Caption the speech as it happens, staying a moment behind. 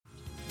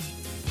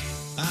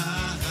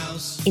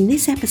In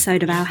this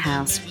episode of Our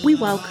House, we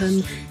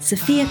welcome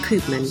Sophia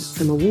Koopman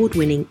from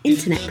award-winning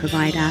internet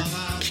provider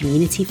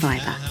Community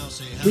Fibre.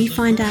 We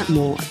find out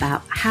more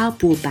about how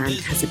broadband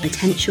has the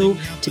potential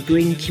to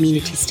bring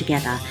communities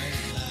together,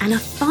 and I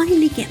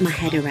finally get my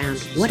head around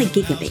what a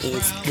gigabit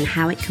is and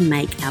how it can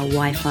make our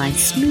Wi-Fi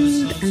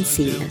smooth and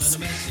seamless,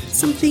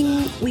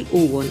 something we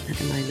all want at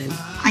the moment.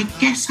 I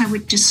guess I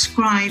would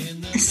describe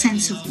a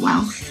sense of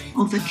wealth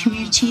of a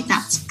community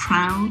that's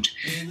proud,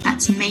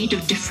 that's made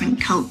of different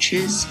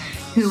cultures,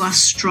 who are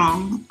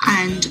strong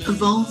and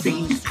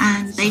evolving,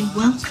 and they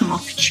welcome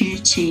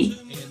opportunity.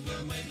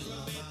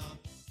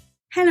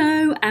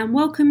 Hello and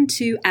welcome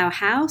to Our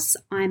House.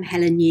 I'm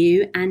Helen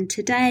Yu, and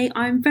today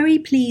I'm very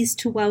pleased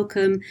to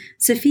welcome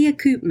Sophia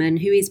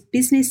Koopman, who is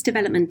Business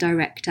Development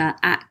Director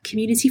at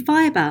Community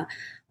Fibre.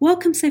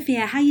 Welcome,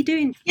 Sophia. How are you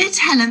doing? Yes,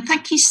 Helen.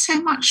 Thank you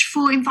so much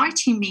for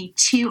inviting me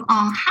to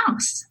our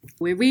house.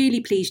 We're really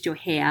pleased you're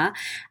here.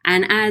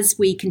 And as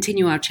we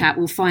continue our chat,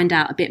 we'll find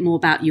out a bit more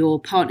about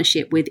your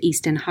partnership with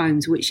East End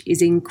Homes, which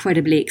is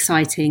incredibly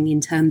exciting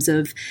in terms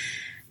of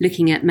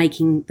looking at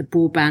making the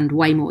broadband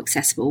way more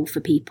accessible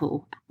for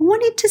people. I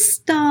wanted to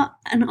start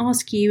and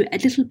ask you a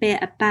little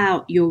bit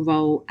about your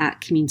role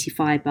at Community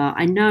Fibre.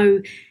 I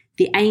know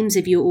the aims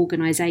of your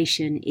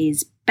organisation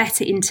is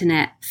better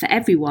internet for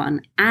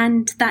everyone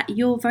and that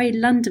you're very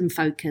London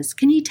focused.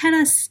 Can you tell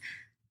us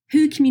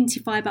who Community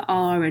Fibre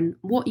are and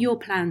what your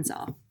plans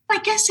are? I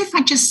guess if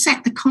I just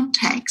set the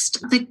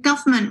context, the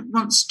government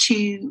wants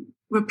to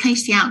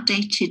replace the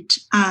outdated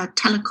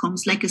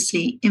telecoms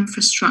legacy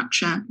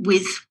infrastructure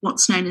with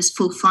what's known as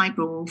full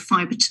fibre or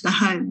fibre to the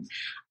home.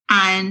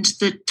 And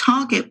the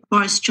target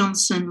Boris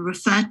Johnson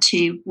referred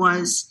to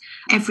was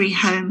every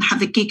home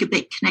have a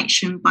gigabit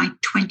connection by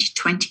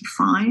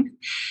 2025.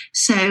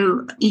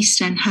 So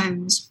East End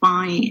Homes,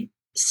 by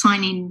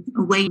signing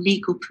away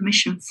legal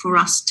permission for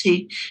us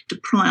to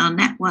deploy our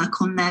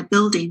network on their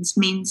buildings,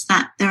 means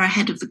that they're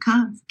ahead of the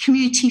curve.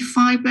 Community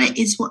Fibre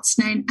is what's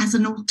known as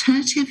an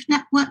alternative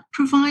network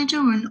provider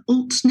or an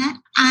altnet,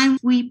 and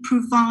we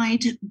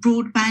provide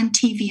broadband,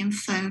 TV and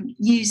phone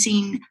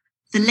using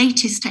the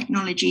latest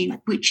technology,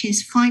 which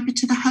is fibre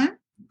to the home.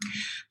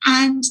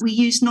 And we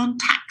use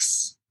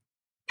non-tax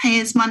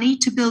payers' money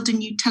to build a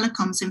new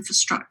telecoms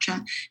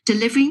infrastructure,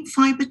 delivering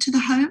fibre to the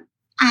home.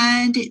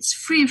 And it's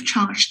free of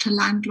charge to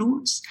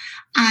landlords.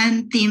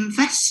 And the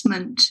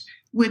investment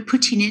we're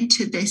putting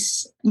into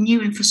this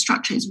new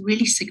infrastructure is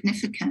really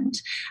significant.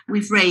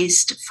 We've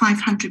raised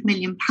 £500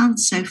 million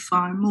so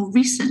far, and more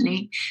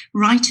recently,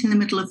 right in the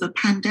middle of a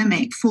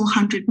pandemic,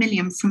 £400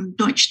 million from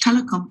Deutsche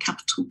Telekom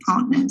Capital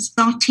Partners.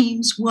 Our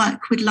teams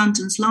work with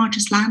London's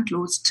largest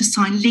landlords to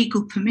sign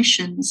legal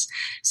permissions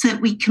so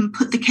that we can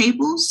put the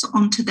cables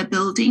onto their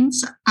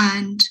buildings,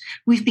 and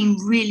we've been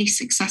really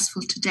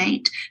successful to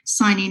date,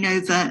 signing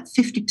over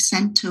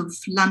 50% of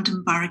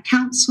London Borough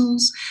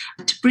Councils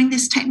to bring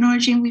this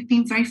technology, and we've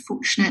been very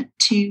fortunate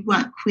to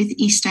work with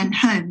East End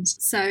Homes.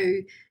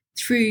 So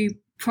through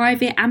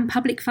private and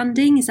public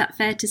funding, is that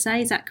fair to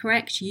say? Is that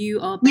correct? You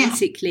are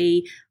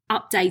basically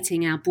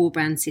updating our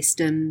broadband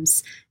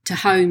systems to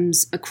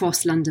homes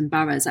across London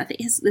boroughs. I think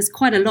there's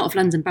quite a lot of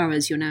London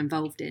boroughs you're now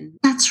involved in.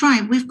 That's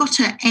right. We've got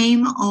an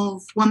aim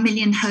of 1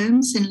 million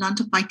homes in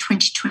London by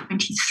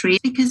 2023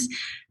 because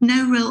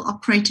no real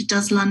operator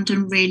does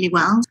London really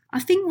well. I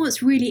think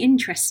what's really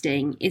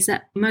interesting is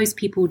that most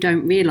people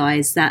don't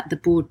realise that the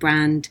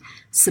broadband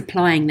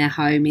supplying their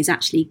home is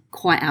actually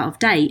quite out of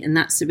date, and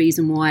that's the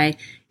reason why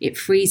it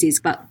freezes.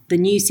 But the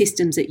new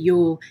systems that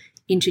you're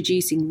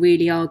introducing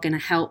really are going to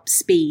help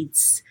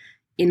speeds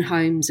in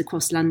homes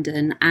across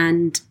London,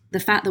 and the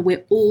fact that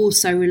we're all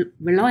so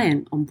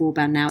reliant on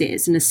broadband now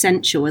is an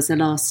essential, as the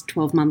last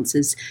 12 months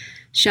has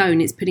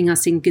shown. It's putting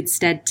us in good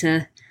stead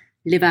to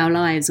live our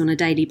lives on a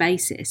daily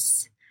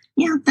basis.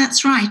 Yeah,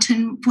 that's right.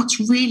 And what's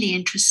really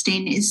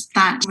interesting is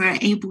that we're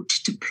able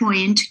to deploy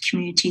into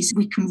communities.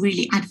 We can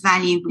really add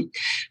value with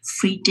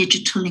free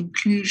digital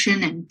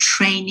inclusion and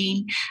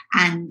training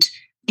and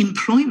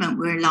employment.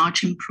 We're a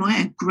large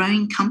employer, a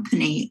growing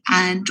company,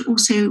 and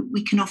also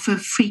we can offer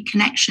free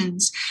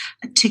connections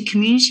to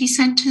community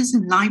centres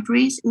and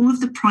libraries. All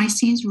of the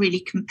pricing is really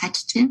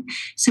competitive.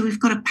 So we've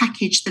got a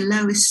package, the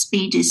lowest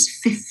speed is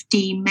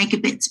 50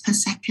 megabits per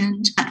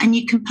second, and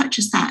you can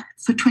purchase that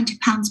for £20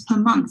 per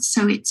month.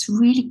 So it's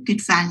really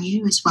good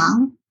value as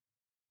well.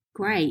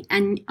 Great.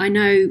 And I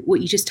know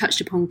what you just touched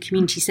upon,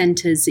 community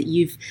centres, that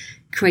you've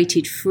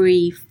created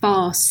free,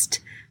 fast,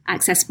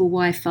 accessible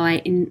Wi-Fi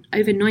in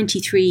over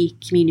 93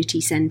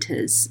 community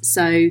centres.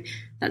 So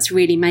that's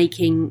really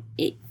making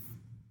it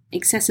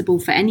accessible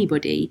for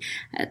anybody,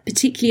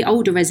 particularly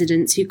older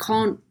residents who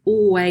can't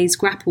always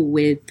grapple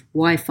with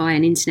Wi-Fi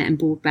and internet and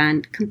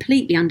broadband,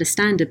 completely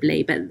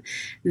understandably, but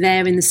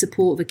they're in the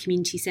support of a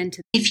community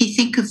centre. If you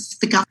think of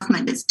the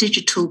government as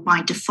digital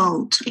by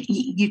default,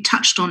 you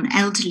touched on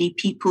elderly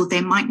people,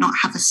 they might not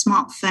have a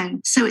smartphone.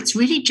 So it's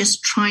really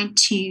just trying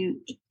to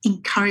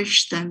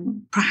encourage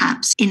them,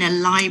 perhaps in a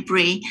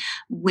library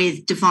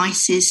with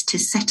devices, to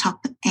set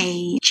up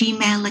a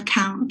Gmail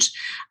account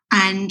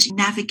and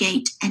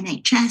navigate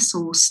NHS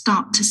or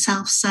start to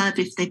self-serve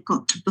if they've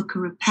got to book a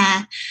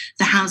repair,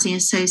 the Housing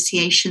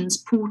Association's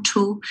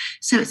portal.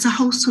 So it's a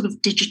whole sort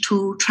of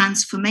digital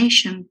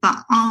transformation,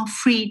 but our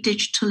free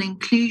digital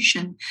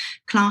inclusion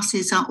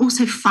classes are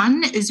also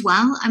fun as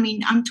well. I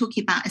mean, I'm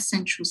talking about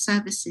essential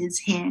services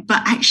here,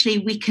 but actually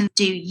we can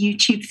do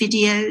YouTube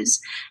videos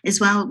as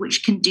well,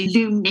 which can do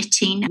loom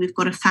knitting. We've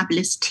got a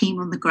fabulous team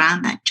on the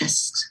ground that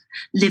just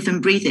live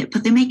and breathe it,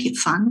 but they make it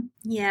fun.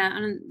 Yeah,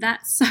 and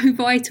that's so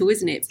vital,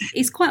 isn't it?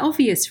 It's quite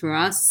obvious for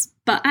us,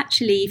 but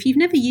actually, if you've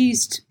never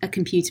used a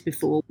computer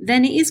before,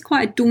 then it is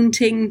quite a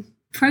daunting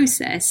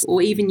process,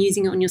 or even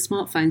using it on your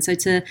smartphone. So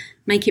to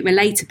make it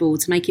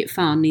relatable, to make it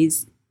fun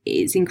is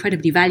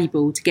incredibly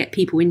valuable to get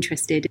people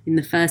interested in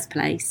the first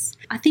place.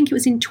 I think it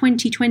was in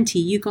 2020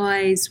 you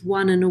guys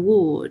won an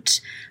award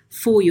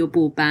for your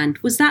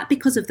broadband. Was that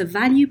because of the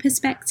value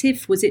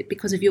perspective? Was it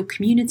because of your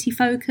community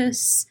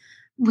focus?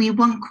 We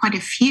won quite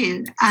a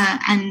few,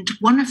 and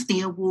one of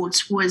the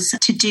awards was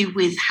to do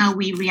with how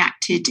we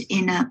reacted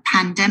in a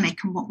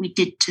pandemic and what we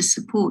did to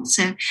support.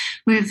 So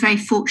we were very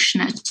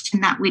fortunate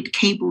in that we'd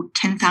cabled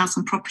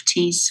 10,000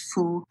 properties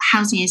for a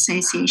housing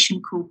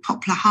association called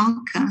Poplar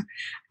Harker,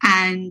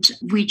 and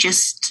we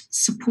just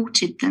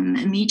supported them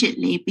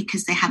immediately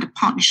because they had a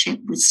partnership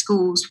with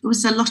schools. It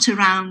was a lot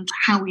around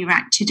how we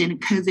reacted in a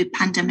COVID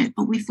pandemic,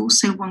 but we've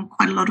also won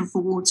quite a lot of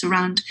awards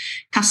around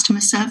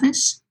customer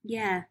service.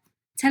 Yeah.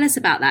 Tell us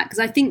about that, because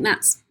I think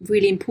that's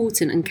really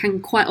important and can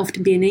quite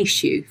often be an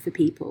issue for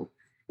people.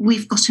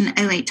 We've got an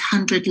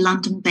 0800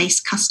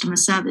 London-based customer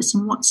service,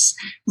 and what's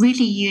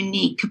really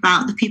unique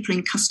about the people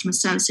in customer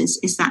services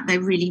is that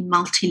they're really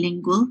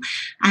multilingual.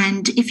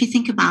 And if you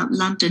think about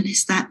London,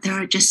 is that there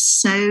are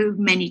just so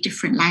many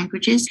different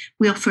languages.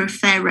 We offer a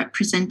fair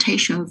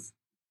representation of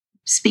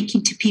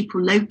speaking to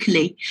people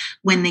locally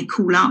when they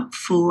call up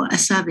for a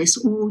service,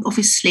 or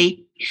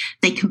obviously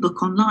they can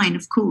book online,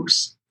 of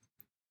course.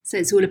 So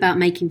it's all about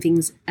making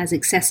things as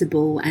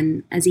accessible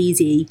and as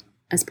easy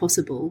as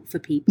possible for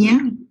people.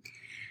 Yeah.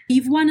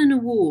 You've won an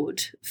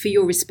award for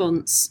your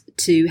response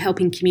to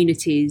helping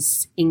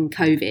communities in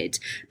COVID,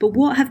 but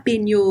what have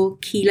been your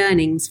key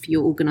learnings for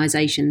your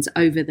organisations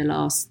over the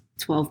last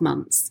 12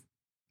 months?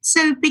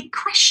 So big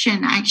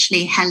question,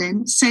 actually,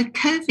 Helen. So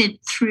COVID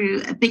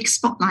threw a big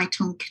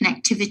spotlight on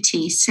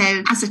connectivity.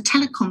 So as a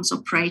telecoms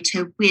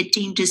operator, we're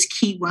deemed as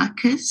key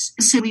workers.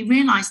 So we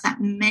realised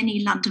that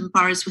many London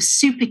boroughs were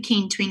super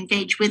keen to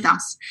engage with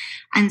us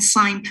and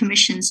sign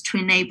permissions to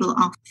enable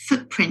our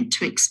footprint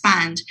to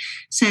expand.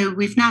 So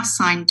we've now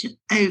signed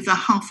over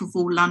half of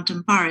all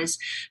London boroughs.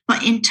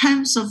 But in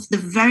terms of the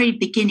very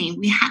beginning,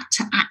 we had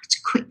to act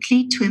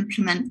quickly to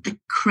implement the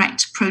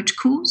correct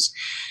protocols,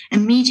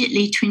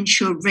 immediately to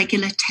ensure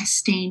regular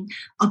testing,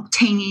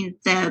 obtaining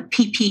the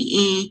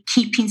PPE,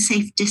 keeping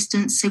safe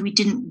distance so we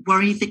didn't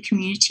worry the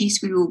communities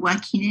we were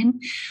working in.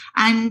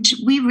 And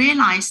we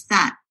realised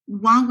that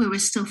while we were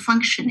still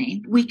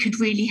functioning, we could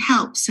really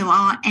help. So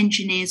our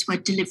engineers were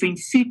delivering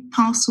food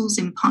parcels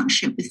in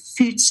partnership with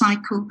Food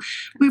Cycle.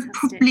 We were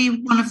probably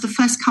one of the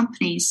first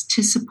companies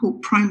to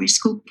support primary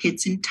school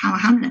kids in Tower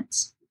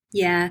Hamlets.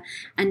 Yeah,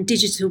 and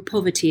digital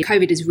poverty,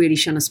 COVID has really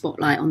shone a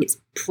spotlight on. It's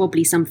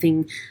probably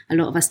something a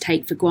lot of us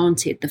take for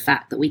granted, the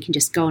fact that we can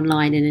just go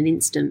online in an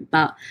instant,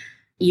 but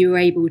you were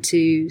able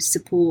to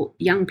support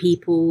young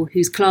people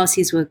whose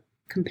classes were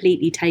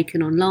completely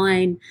taken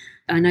online.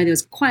 I know there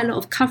was quite a lot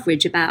of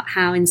coverage about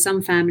how in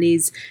some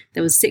families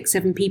there was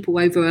 6-7 people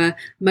over a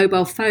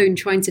mobile phone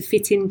trying to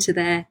fit into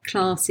their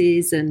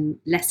classes and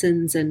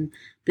lessons, and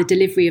the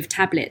delivery of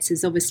tablets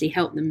has obviously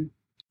helped them.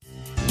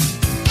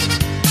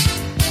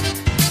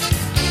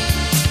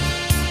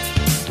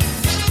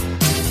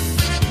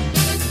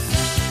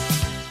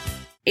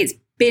 It's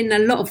been a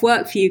lot of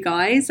work for you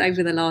guys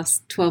over the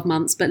last 12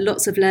 months, but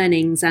lots of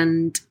learnings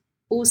and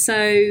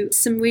also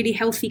some really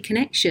healthy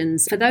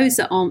connections. For those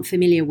that aren't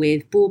familiar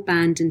with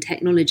broadband and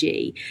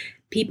technology,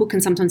 people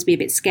can sometimes be a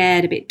bit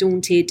scared, a bit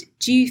daunted.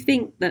 Do you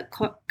think that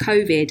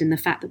COVID and the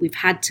fact that we've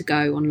had to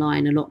go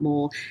online a lot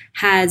more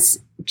has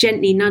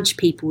gently nudged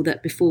people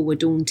that before were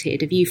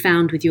daunted? Have you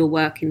found with your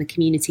work in the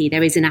community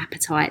there is an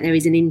appetite, there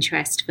is an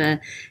interest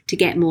to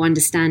get more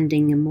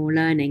understanding and more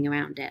learning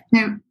around it?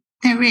 No.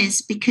 There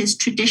is, because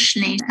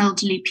traditionally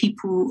elderly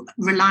people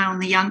rely on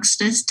the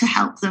youngsters to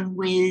help them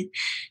with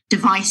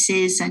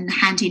devices and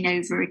handing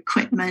over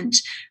equipment.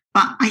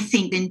 But I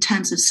think in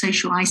terms of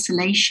social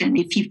isolation,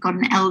 if you've got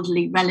an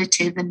elderly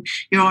relative and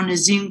you're on a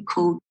Zoom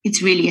call,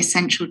 it's really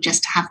essential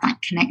just to have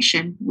that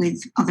connection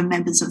with other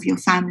members of your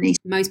family.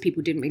 Most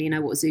people didn't really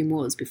know what Zoom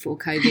was before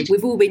COVID.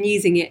 We've all been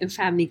using it in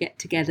family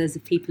get-togethers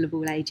of people of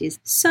all ages.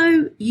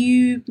 So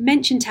you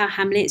mentioned Tower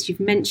Hamlets, you've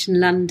mentioned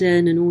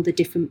London and all the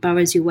different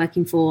boroughs you're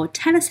working for.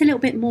 Tell us a little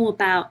bit more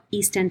about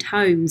East End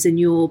Homes and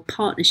your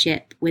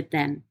partnership with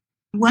them.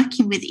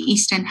 Working with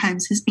East End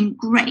Homes has been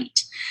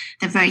great.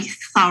 They're very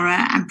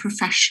thorough and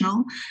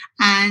professional,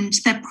 and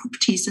their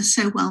properties are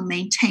so well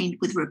maintained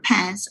with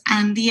repairs,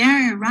 and the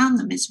area around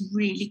them is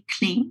really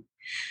clean.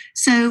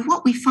 So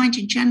what we find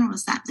in general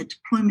is that the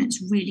deployment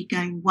is really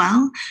going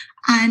well,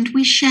 and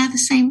we share the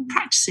same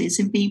practices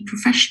in being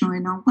professional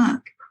in our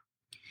work.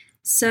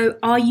 So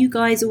are you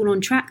guys all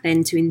on track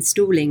then to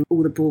installing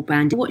all the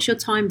broadband? What's your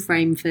time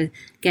frame for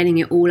getting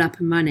it all up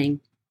and running?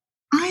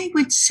 I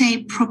would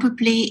say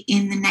probably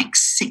in the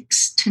next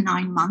 6 to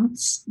 9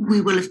 months,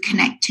 we will have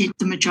connected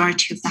the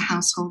majority of the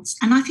households.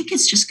 And I think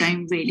it's just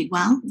going really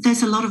well.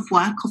 There's a lot of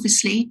work,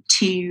 obviously,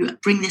 to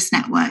bring this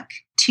network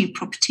to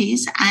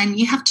properties, and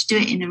you have to do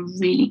it in a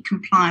really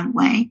compliant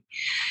way.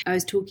 I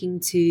was talking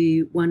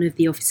to one of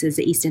the officers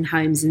at East End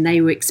Homes, and they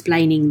were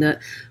explaining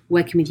that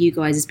working with you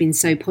guys has been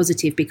so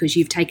positive because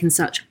you've taken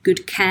such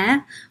good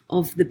care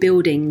of the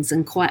buildings,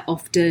 and quite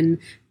often,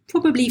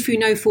 probably through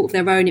no fault of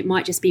their own, it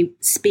might just be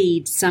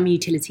speed. Some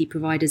utility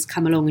providers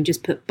come along and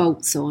just put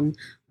bolts on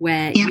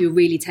where you're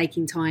really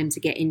taking time to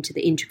get into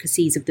the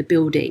intricacies of the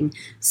building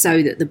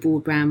so that the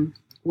broadband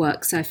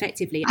works so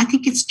effectively. I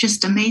think it's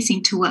just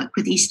amazing to work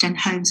with East End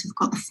Homes who've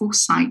got the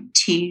foresight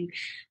to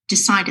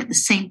decide at the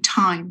same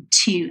time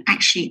to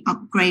actually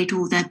upgrade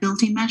all their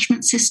building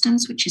management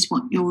systems, which is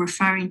what you're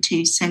referring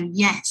to. So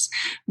yes,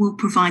 we'll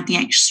provide the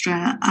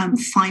extra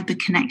fibre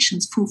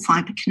connections, full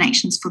fibre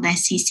connections for their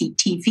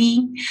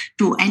CCTV,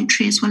 door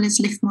entry, as well as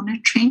lift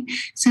monitoring.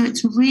 So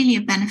it's really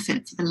a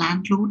benefit for the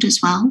landlord as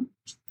well.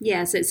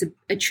 Yeah, so it's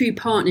a true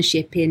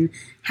partnership in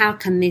how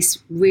can this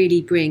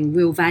really bring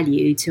real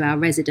value to our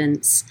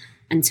residents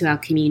and to our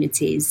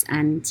communities,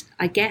 and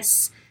I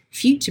guess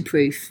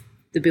future-proof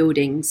the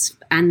buildings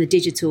and the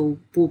digital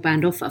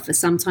broadband offer for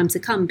some time to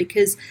come.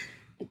 Because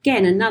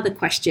again, another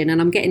question, and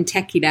I'm getting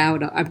techie now,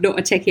 I'm not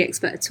a techie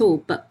expert at all,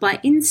 but by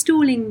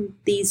installing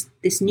this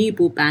new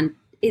broadband,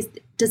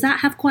 does that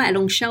have quite a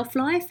long shelf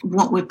life?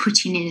 What we're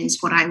putting in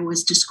is what I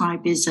always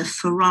describe as a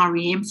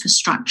Ferrari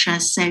infrastructure.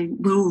 So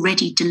we're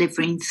already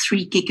delivering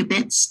 3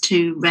 gigabits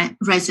to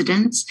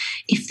residents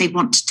if they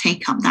want to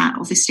take up that.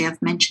 Obviously,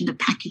 I've mentioned a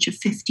package of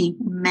 50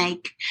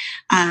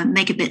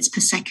 megabits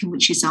per second,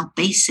 which is our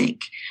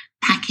basic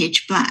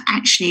package, but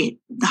actually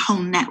the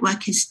whole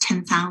network is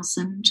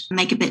 10,000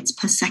 megabits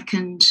per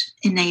second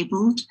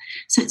enabled.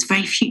 So it's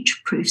very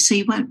future-proof. So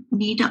you won't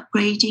need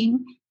upgrading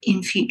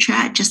in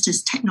future, just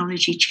as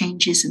technology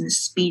changes and the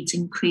speeds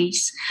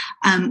increase.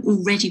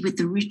 Already with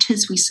the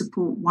routers, we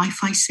support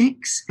Wi-Fi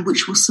 6,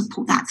 which will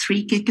support that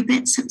 3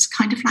 gigabits. So it's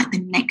kind of like the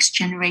next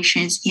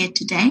generation is here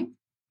today.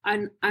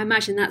 And I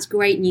imagine that's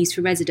great news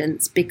for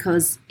residents,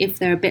 because if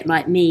they're a bit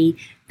like me,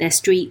 their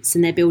streets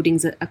and their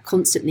buildings are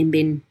constantly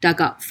being dug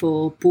up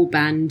for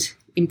broadband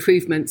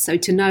improvements. So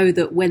to know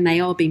that when they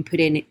are being put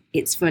in,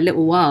 it's for a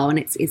little while and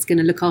it's going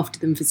to look after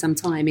them for some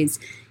time is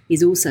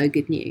also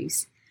good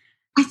news.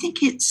 I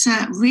think it's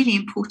a really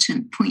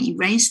important point you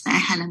raised there,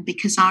 Helen,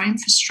 because our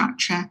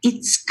infrastructure,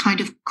 it's kind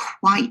of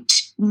quite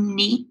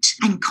neat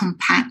and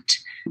compact.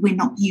 We're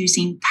not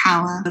using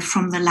power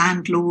from the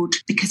landlord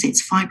because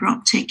it's fibre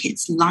optic,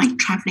 it's light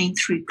travelling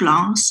through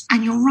glass.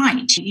 And you're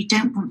right, you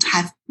don't want to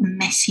have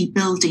messy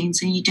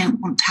buildings and you don't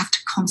want to have to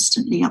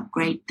constantly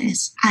upgrade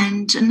this.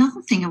 And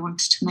another thing I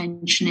wanted to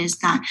mention is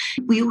that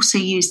we also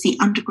use the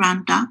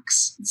underground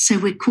ducts, so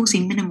we're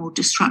causing minimal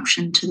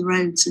disruption to the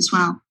roads as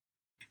well.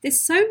 There's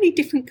so many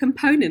different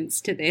components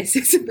to this,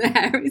 isn't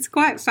there? It's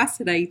quite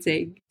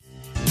fascinating.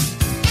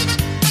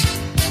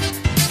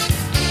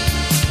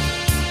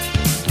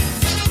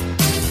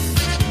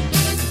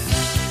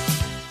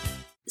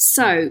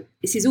 So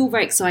this is all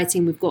very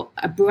exciting. We've got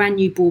a brand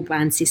new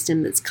broadband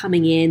system that's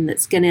coming in,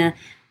 that's going to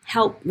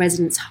help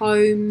residents'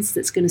 homes,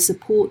 that's going to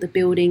support the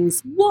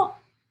buildings. What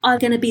are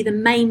going to be the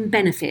main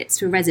benefits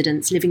for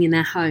residents living in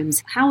their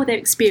homes? How will their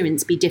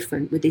experience be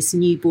different with this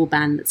new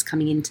broadband that's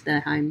coming into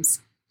their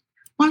homes?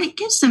 Well, it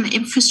gives them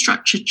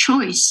infrastructure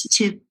choice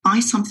to buy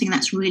something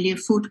that's really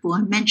affordable.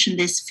 I mentioned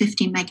this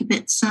 50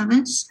 megabit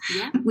service,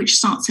 which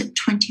starts at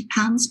 £20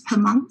 per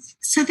month.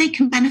 So they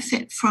can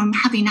benefit from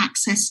having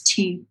access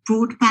to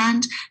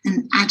broadband,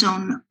 an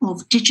add-on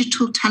of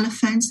digital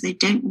telephones. They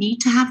don't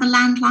need to have a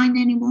landline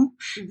anymore.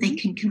 Mm-hmm. They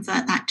can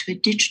convert that to a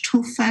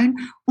digital phone,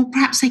 or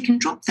perhaps they can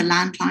drop the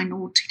landline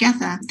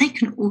altogether. They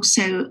can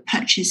also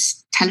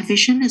purchase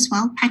television as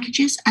well,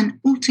 packages, and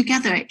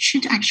altogether it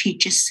should actually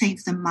just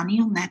save them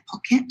money on their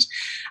pocket.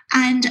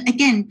 And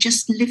again,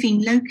 just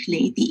living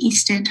locally, the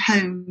East End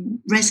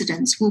Home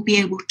residents will be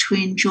able to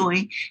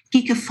enjoy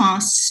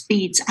gigafast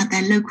speeds at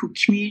their local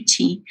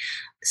community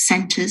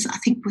centres. I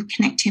think we're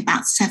connecting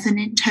about 7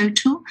 in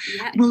total.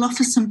 Yeah. We'll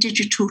offer some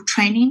digital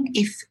training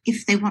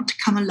if they want to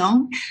come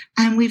along.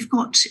 And we've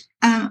got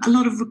a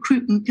lot of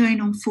recruitment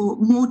going on for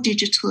more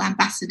digital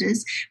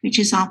ambassadors, which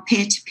is our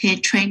peer-to-peer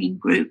training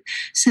group,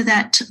 so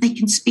that they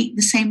can speak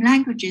the same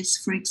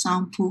languages, for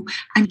example,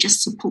 and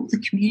just support the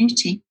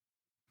community.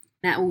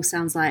 That all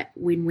sounds like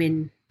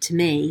win-win to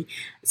me,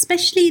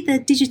 especially the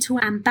digital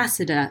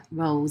ambassador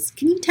roles.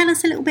 Can you tell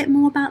us a little bit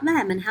more about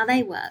them and how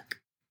they work?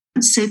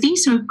 So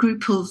these are a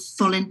group of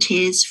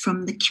volunteers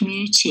from the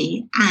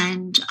community,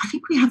 and I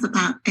think we have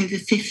about over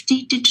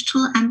 50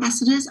 digital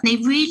ambassadors. They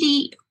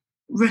really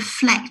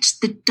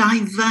reflect the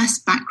diverse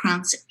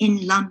backgrounds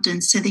in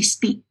London. So they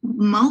speak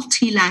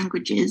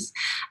multi-languages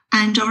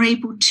and are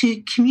able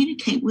to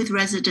communicate with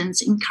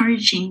residents,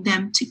 encouraging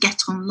them to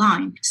get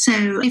online.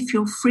 So if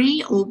you're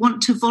free or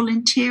want to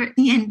volunteer at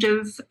the end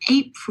of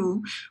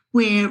April,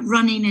 we're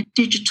running a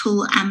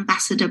digital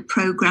ambassador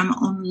program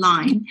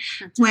online.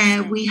 Fantastic.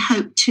 Where we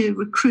hope to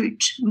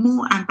recruit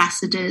more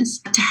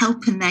ambassadors to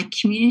help in their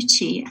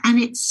community. And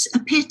it's a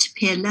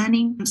peer-to-peer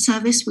learning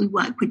service. We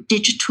work with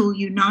Digital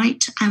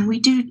Unite, and we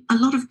do a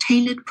lot of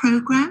tailored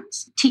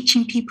programs,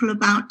 teaching people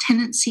about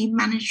tenancy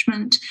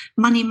management,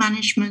 money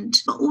management,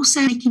 but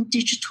also making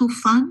digital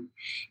fun,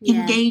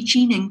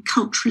 engaging and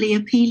culturally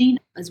appealing.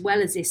 As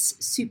well as this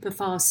super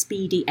fast,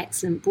 speedy,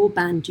 excellent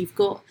broadband, you've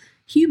got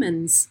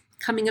humans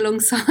coming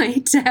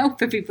alongside to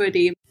help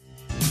everybody.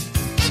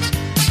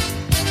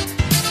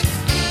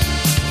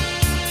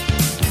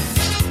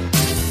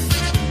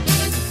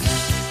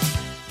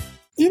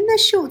 In the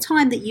short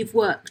time that you've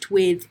worked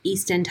with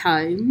East End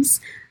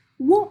Homes,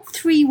 what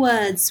 3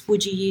 words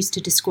would you use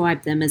to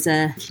describe them as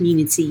a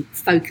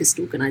community-focused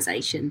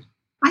organisation?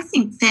 I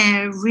think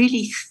they're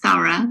really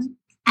thorough,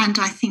 and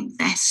I think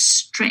they're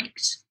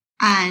strict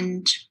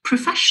and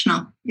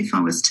professional, if I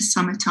was to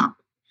sum it up.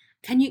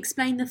 Can you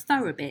explain the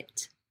thorough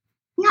bit?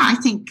 Yeah, I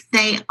think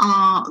they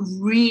are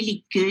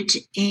really good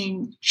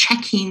in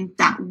checking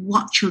that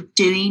what you're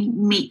doing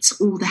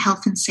meets all the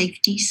health and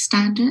safety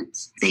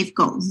standards. They've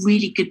got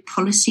really good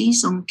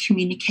policies on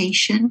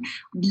communication,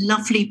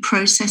 lovely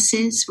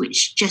processes,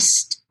 which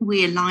just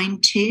we align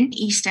to.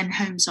 East End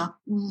Homes are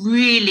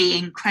really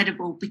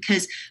incredible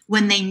because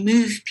when they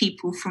move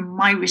people, from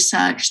my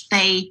research,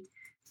 they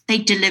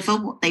deliver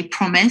what they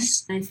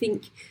promise. I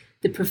think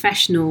the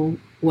professional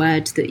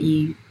word that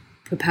you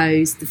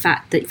propose, the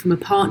fact that from a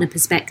partner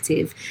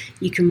perspective,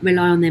 you can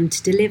rely on them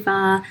to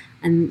deliver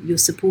and you're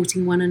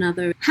supporting one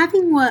another.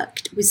 Having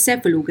worked with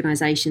several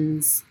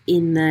organisations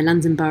in the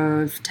London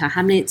Borough of Tower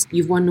Hamlets,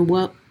 you've won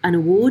an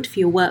award for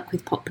your work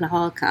with Poplar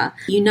Harker.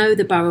 You know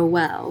the borough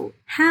well.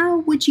 How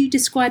would you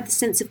describe the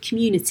sense of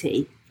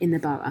community in the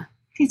borough?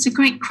 It's a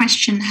great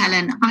question,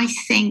 Helen. I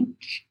think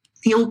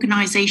the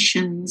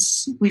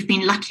organisations we've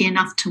been lucky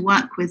enough to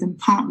work with and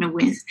partner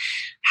with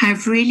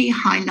have really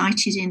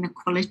highlighted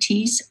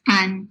inequalities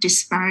and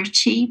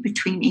disparity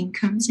between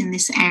incomes in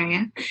this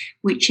area,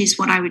 which is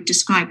what I would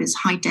describe as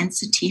high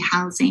density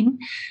housing.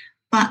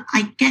 But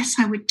I guess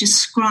I would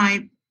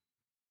describe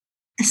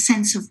a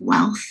sense of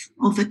wealth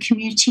of a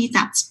community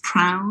that's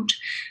proud,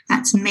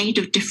 that's made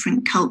of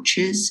different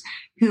cultures,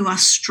 who are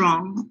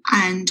strong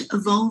and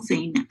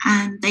evolving,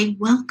 and they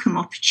welcome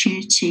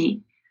opportunity.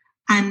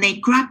 And they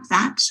grab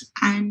that,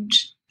 and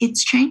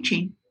it's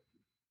changing.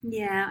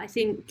 Yeah, I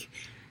think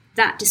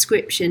that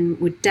description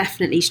would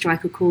definitely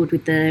strike a chord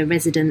with the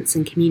residents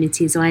and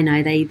communities I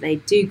know.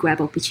 They do grab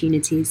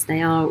opportunities.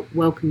 They are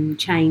welcoming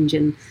change.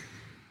 And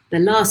the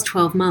last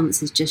 12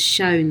 months has just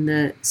shown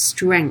the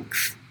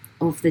strength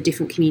of the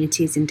different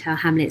communities in Tower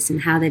Hamlets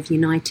and how they've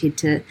united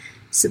to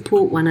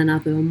support one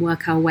another and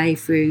work our way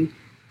through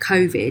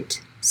COVID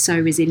so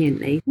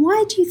resiliently.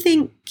 Why do you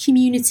think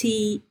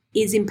community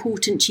is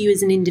important to you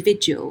as an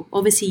individual?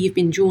 Obviously, you've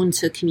been drawn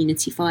to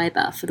Community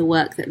Fibre for the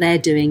work that they're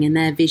doing and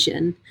their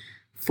vision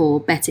for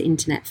better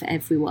internet for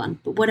everyone.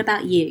 But what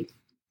about you?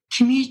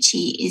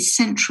 Community is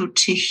central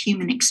to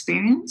human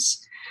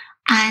experience,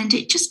 and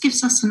it just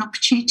gives us an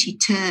opportunity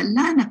to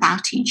learn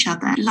about each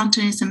other.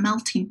 London is a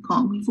melting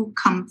pot. We've all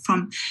come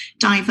from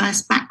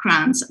diverse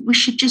backgrounds. We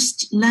should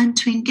just learn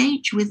to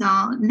engage with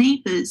our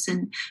neighbours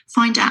and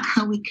find out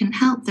how we can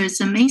help. There's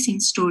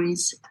amazing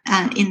stories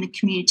in the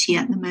community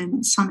at the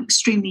moment, some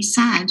extremely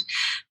sad.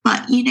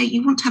 But,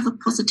 you want to have a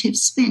positive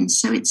spin.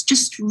 So it's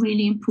just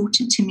really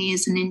important to me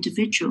as an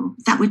individual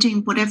that we're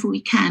doing whatever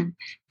we can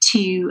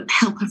to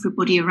help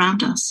everybody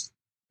around us.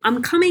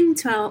 I'm coming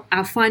to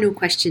our final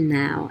question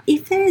now.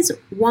 If there's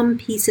one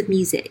piece of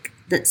music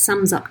that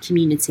sums up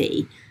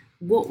community,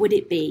 what would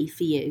it be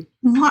for you?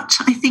 What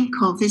I think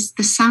of is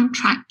the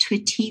soundtrack to a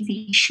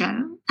TV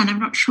show, and I'm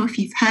not sure if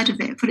you've heard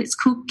of it, but it's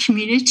called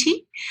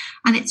Community,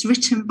 and it's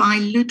written by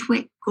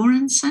Ludwig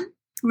Göransson,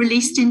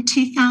 released in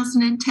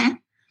 2010.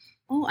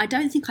 Oh, I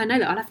don't think I know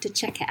that. I'll have to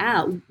check it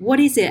out.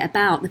 What is it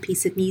about the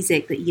piece of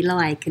music that you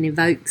like and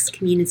evokes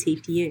community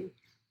for you?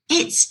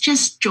 It's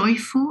just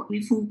joyful.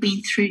 We've all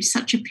been through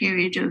such a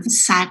period of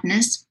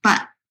sadness,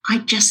 but I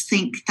just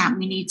think that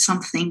we need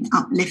something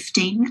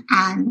uplifting,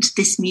 and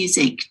this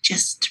music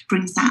just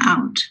brings that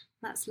out.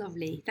 That's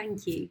lovely.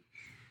 Thank you.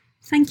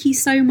 Thank you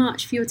so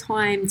much for your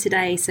time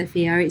today,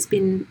 Sophia. It's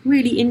been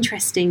really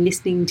interesting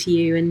listening to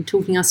you and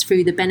talking us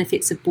through the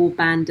benefits of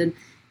broadband, and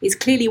it's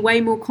clearly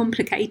way more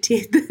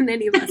complicated than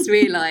any of us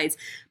realise.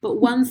 But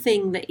one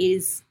thing that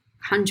is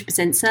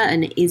 100%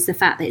 certain is the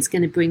fact that it's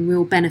going to bring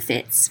real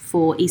benefits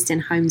for East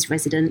End Homes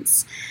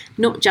residents,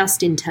 not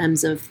just in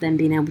terms of them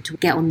being able to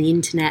get on the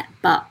internet,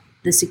 but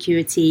the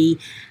security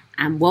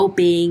and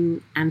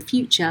well-being and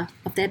future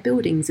of their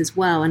buildings as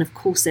well. And of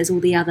course, there's all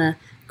the other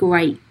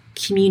great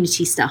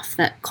community stuff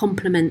that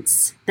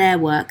complements their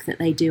work that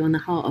they do on the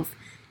heart of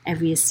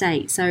every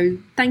estate. So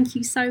thank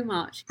you so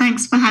much.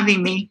 Thanks for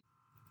having me.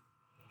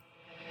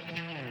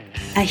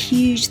 A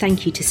huge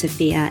thank you to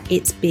Sophia.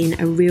 It's been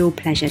a real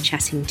pleasure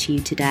chatting to you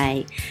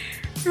today.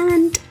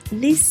 And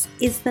this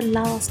is the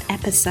last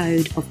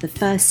episode of the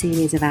first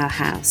series of Our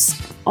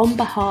House. On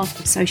behalf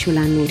of social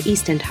landlord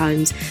East End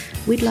Homes,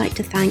 we'd like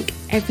to thank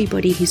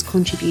everybody who's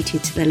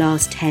contributed to the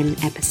last 10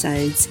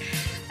 episodes.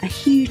 A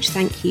huge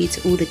thank you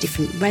to all the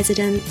different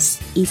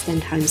residents, East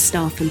End Homes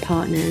staff and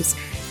partners,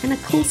 and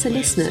of course the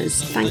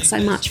listeners. Thanks so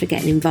much for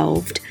getting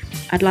involved.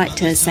 I'd like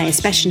to say a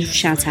special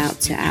shout out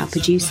to our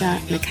producer,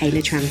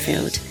 Michaela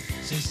Tranfield.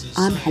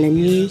 I'm Helen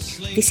New,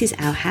 this is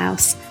Our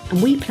House,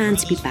 and we plan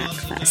to be back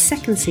for a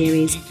second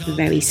series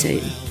very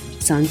soon.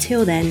 So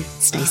until then,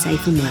 stay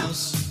safe and well.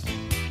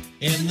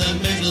 In the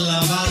middle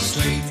of our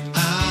street.